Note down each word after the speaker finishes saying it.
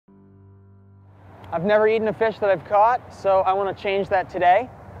I've never eaten a fish that I've caught, so I want to change that today.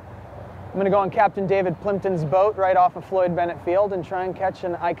 I'm going to go on Captain David Plimpton's boat right off of Floyd Bennett Field and try and catch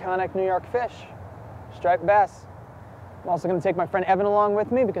an iconic New York fish, striped bass. I'm also going to take my friend Evan along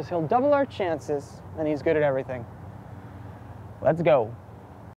with me because he'll double our chances, and he's good at everything. Let's go.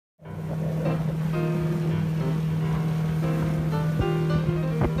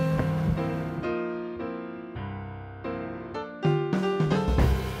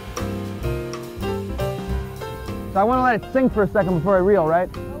 So I want to let it sink for a second before I reel,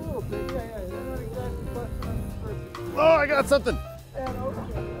 right? A little bit, yeah. Not exactly busting on the first. Oh, I got something.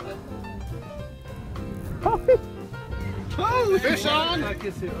 Oh, fish on.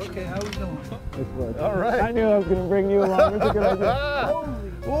 Okay, how we doing? All right. I knew I was going to bring you along. It's a good idea.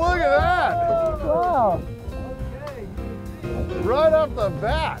 Look at that. Wow. Okay. Right off the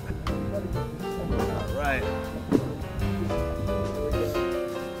bat. All right.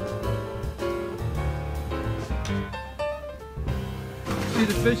 See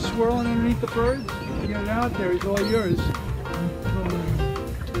the fish swirling underneath the birds? Get it out there, it's all yours.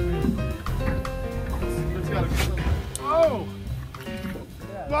 Oh!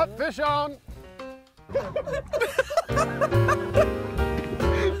 What? Fish on!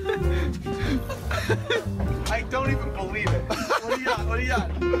 I don't even believe it. What do you got? What do you got?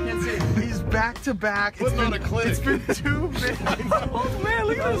 Can't see it. He's back to back. Putting on a click. It's been too big. Oh man,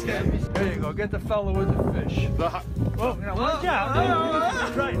 look at this guy. There you go, get the fellow with the fish. Whoa, now watch out.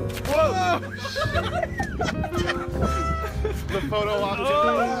 That's right. Whoa! The photo option.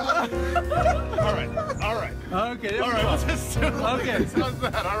 All right, all right. Okay, there All we right, go. let's just do it. Okay. How's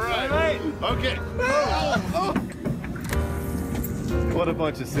that? All right. All right. Okay. Oh. What a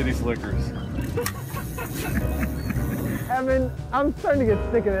bunch of city slickers. Evan, I'm starting to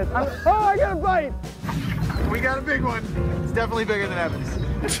get sick of this. Oh, I got a bite. We got a big one. It's definitely bigger than Evan's.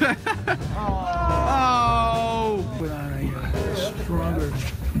 Oh! Put on a stronger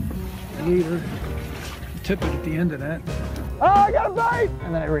leader. Tip it at the end of that. Oh, I got a bite.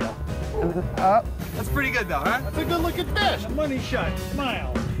 And then I reel. And then up. That's pretty good though, huh? That's a good looking fish. A money shot.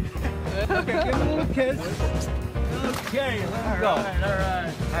 Smile. Okay, give him a little kiss. Okay, let him go. All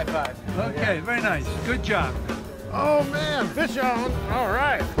right. High five. Okay, very nice. Good job. Oh man, fish on. All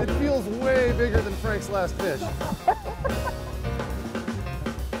right. It feels way bigger than Frank's last fish.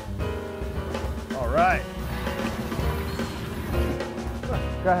 All right.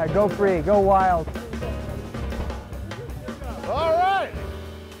 Go ahead, go free, go wild. All right.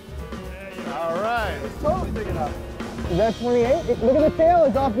 All right. It's totally big enough. Is that 28? Look at the tail,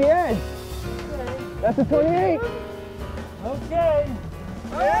 it's off the edge. That's a 28. Okay.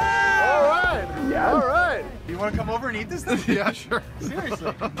 All right. Yes. All right. You want to come over and eat this thing? Yeah, sure.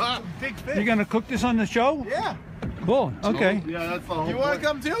 Seriously. Big fish. You gonna cook this on the show? Yeah. Cool. Okay. Yeah, that's the whole You want to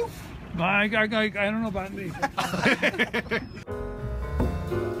come too? I don't know about me.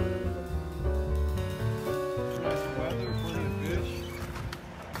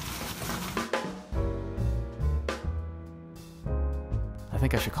 I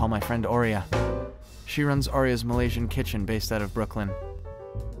think I should call my friend Aurea. She runs Aurea's Malaysian Kitchen based out of Brooklyn.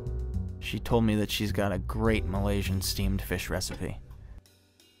 She told me that she's got a great Malaysian steamed fish recipe.